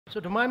So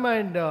to my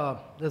mind,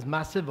 there's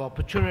massive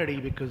opportunity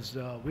because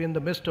we're in the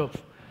midst of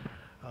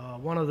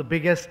one of the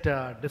biggest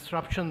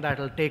disruption that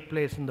will take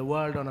place in the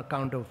world on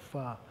account of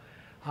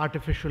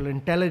artificial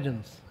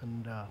intelligence.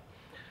 And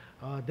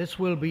this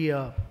will be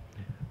a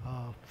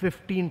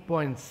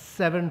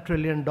 $15.7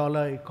 trillion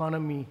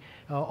economy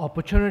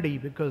opportunity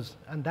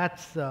and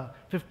that's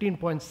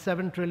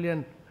 $15.7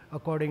 trillion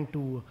according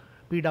to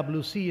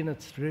PwC in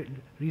its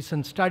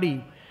recent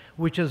study,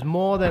 which is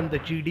more than the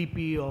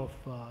GDP of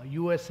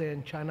USA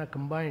and China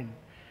combined.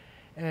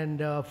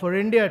 And for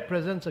India, it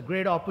presents a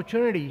great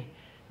opportunity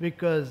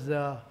because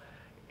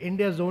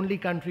India is the only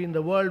country in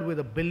the world with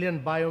 1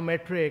 billion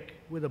biometric,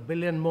 with 1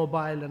 billion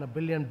mobile, and 1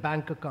 billion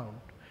bank account.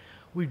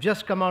 We've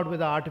just come out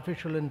with an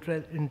artificial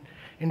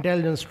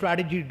intelligence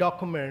strategy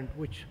document,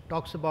 which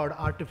talks about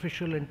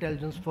artificial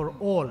intelligence for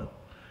all.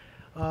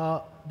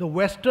 The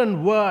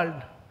Western world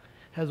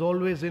has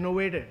always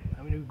innovated.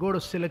 I mean, you go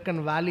to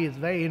Silicon Valley, it's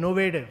very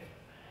innovative,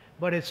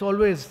 but it's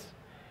always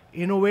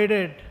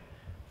innovated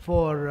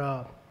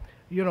for,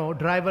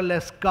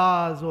 driverless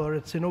cars, or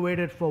it's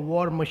innovated for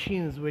war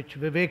machines, which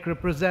Vivek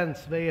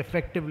represents very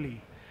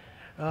effectively.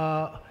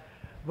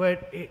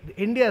 But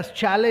India's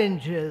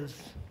challenge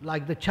is,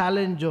 like the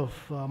challenge of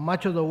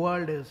much of the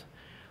world, is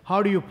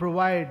how do you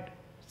provide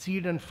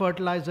seed and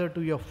fertilizer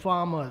to your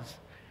farmers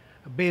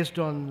based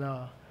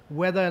on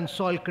weather and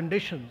soil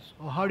conditions,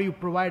 or how do you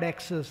provide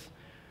access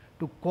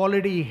to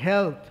quality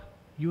health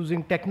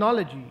using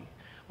technology,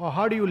 or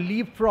how do you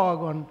leapfrog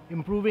on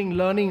improving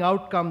learning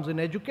outcomes in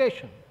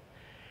education.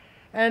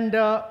 And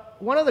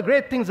one of the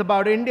great things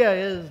about India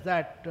is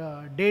that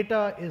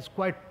data is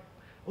quite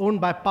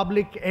owned by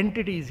public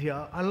entities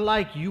here,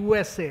 unlike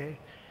USA,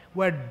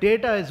 where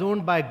data is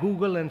owned by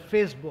Google and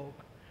Facebook,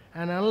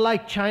 and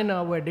unlike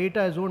China, where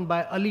data is owned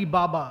by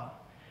Alibaba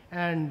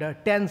and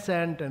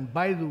Tencent and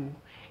Baidu.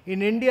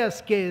 In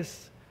India's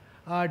case,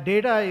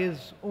 data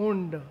is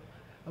owned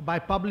by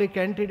public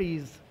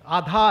entities.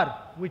 Aadhaar,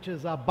 which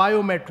is a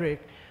biometric,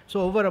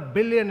 so over 1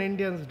 billion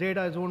Indians'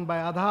 data is owned by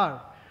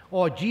Aadhaar.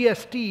 Or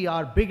GST,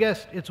 our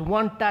biggest, it's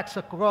one tax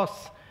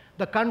across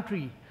the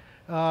country.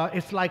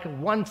 It's like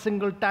one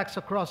single tax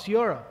across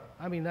Europe.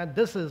 I mean, and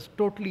this is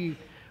totally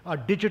a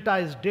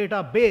digitized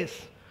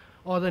database.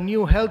 Or the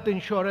new health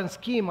insurance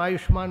scheme,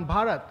 Ayushman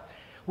Bharat,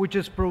 which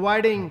is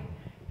providing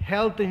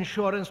health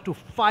insurance to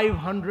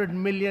 500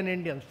 million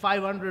Indians.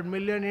 500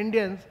 million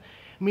Indians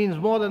means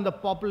more than the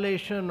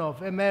population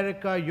of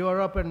America,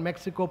 Europe, and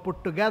Mexico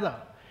put together.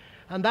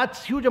 And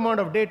that's a huge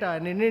amount of data.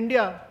 And in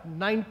India,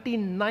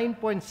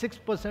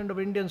 99.6% of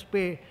Indians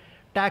pay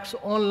tax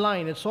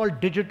online. It's all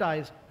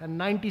digitized. And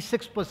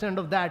 96%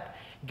 of that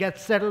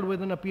gets settled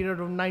within a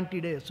period of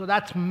 90 days. So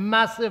that's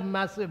massive,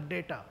 massive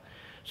data.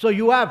 So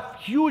you have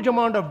huge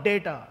amount of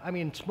data. I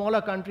mean,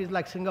 smaller countries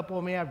like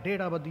Singapore may have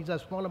data, but these are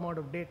small amount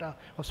of data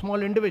of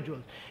small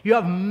individuals. You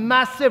have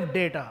massive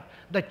data.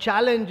 The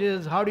challenge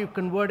is how do you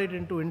convert it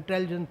into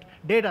intelligent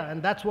data?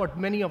 And that's what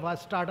many of our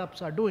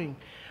startups are doing.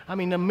 I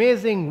mean,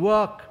 amazing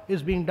work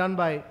is being done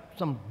by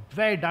some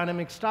very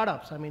dynamic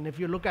startups. I mean, if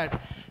you look at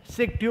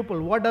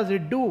SigTuple, what does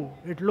it do?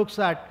 It looks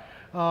at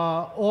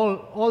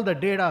all the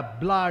data,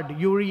 blood,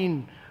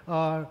 urine,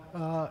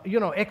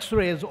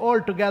 X-rays all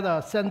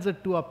together, sends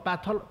it to a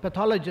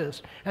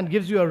pathologist and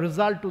gives you a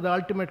result to the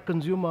ultimate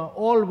consumer,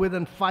 all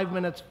within 5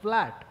 minutes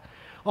flat.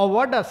 Or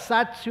what does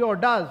SatSure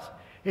does?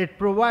 It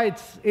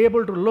provides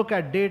able to look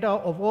at data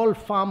of all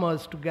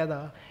farmers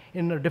together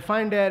in a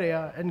defined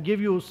area and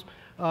give you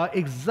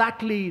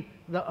exactly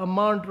the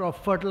amount of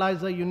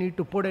fertilizer you need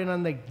to put in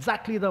and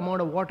exactly the amount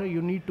of water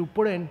you need to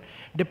put in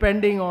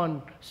depending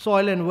on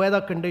soil and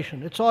weather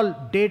condition. It's all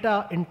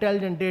data,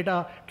 intelligent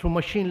data through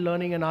machine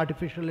learning and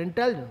artificial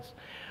intelligence.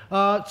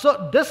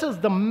 So this is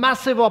the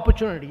massive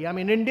opportunity. I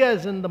mean, India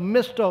is in the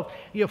midst of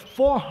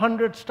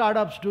 400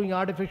 startups doing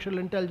artificial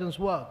intelligence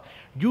work,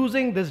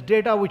 using this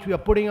data which we are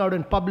putting out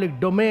in public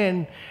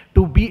domain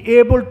to be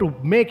able to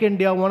make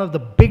India one of the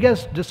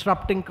biggest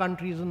disrupting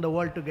countries in the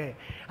world today.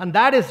 And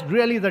that is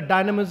really the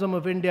dynamism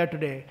of India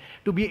today,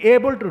 to be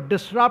able to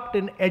disrupt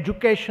in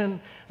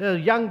education. There's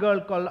a young girl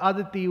called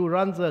Aditi who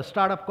runs a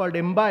startup called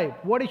Imbibe.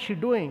 What is she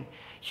doing?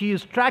 She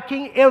is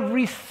tracking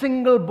every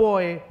single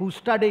boy who's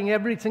studying,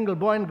 every single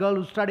boy and girl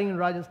who's studying in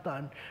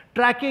Rajasthan,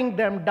 tracking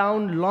them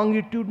down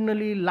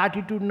longitudinally,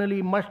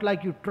 latitudinally, much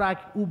like you track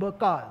Uber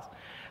cars,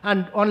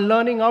 and on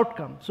learning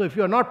outcomes. So if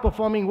you're not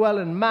performing well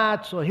in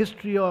maths or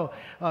history or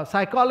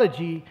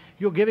psychology,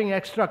 you're giving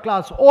extra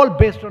class, all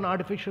based on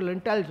artificial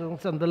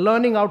intelligence, and the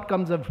learning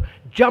outcomes have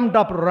jumped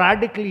up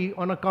radically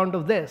on account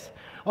of this.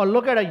 Or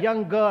look at a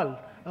young girl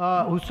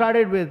who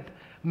started with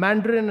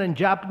Mandarin and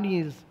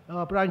Japanese,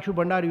 Pranshu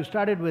Bhandari, who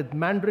started with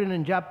Mandarin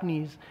and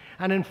Japanese,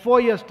 and in 4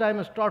 years' time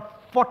has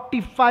taught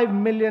 45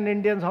 million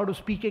Indians how to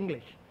speak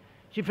English.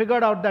 She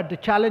figured out that the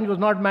challenge was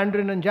not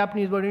Mandarin and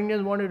Japanese, but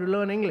Indians wanted to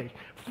learn English.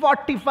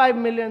 45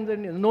 million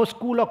Indians. No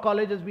school or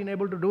college has been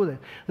able to do this.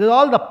 There's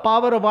all the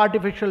power of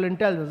artificial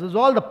intelligence. There's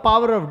all the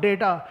power of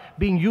data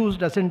being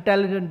used as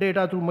intelligent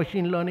data through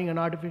machine learning and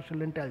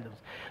artificial intelligence.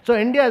 So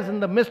India is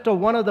in the midst of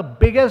one of the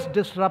biggest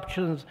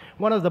disruptions,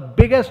 one of the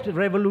biggest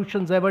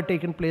revolutions ever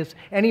taken place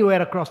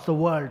anywhere across the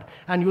world.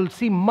 And you'll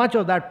see much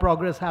of that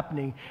progress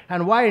happening.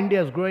 And why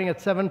India is growing at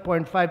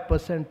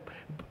 7.5%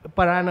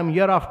 per annum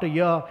year after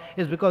year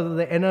is because of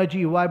the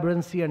energy,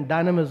 vibrancy, and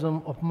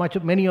dynamism of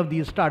many of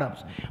these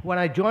startups. When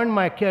I joined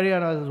my career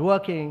and I was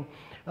working,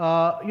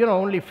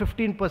 only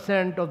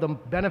 15% of the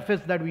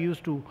benefits that we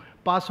used to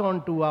pass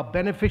on to our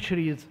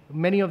beneficiaries,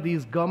 many of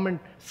these government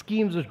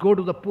schemes which go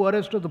to the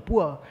poorest of the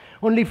poor,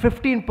 only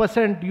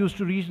 15% used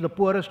to reach the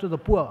poorest of the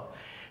poor.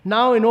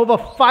 Now in over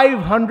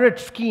 500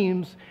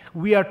 schemes,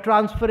 we are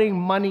transferring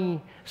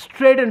money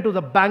straight into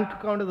the bank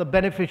account of the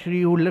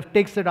beneficiary who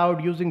takes it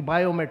out using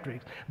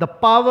biometrics. The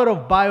power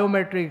of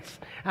biometrics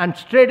and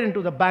straight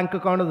into the bank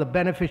account of the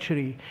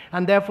beneficiary.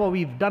 And therefore,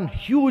 we've done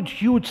huge,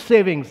 huge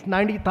savings,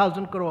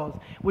 90,000 crores,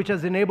 which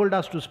has enabled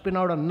us to spin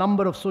out a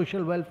number of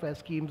social welfare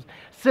schemes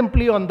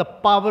simply on the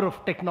power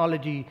of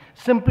technology,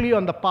 simply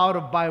on the power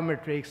of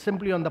biometrics,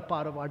 simply on the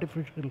power of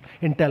artificial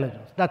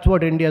intelligence. That's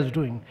what India is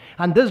doing.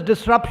 And this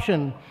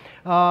disruption,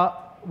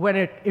 when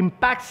it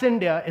impacts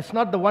India, it's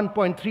not the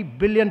 1.3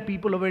 billion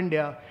people of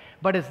India,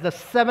 but it's the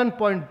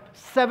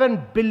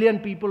 7.7 billion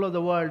people of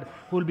the world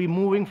who will be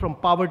moving from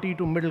poverty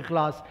to middle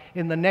class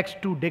in the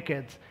next 2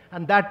 decades.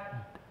 And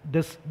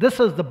this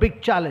is the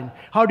big challenge.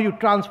 How do you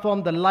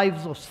transform the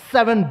lives of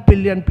 7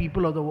 billion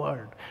people of the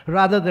world,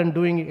 rather than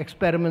doing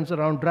experiments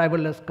around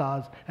driverless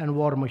cars and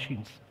war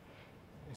machines?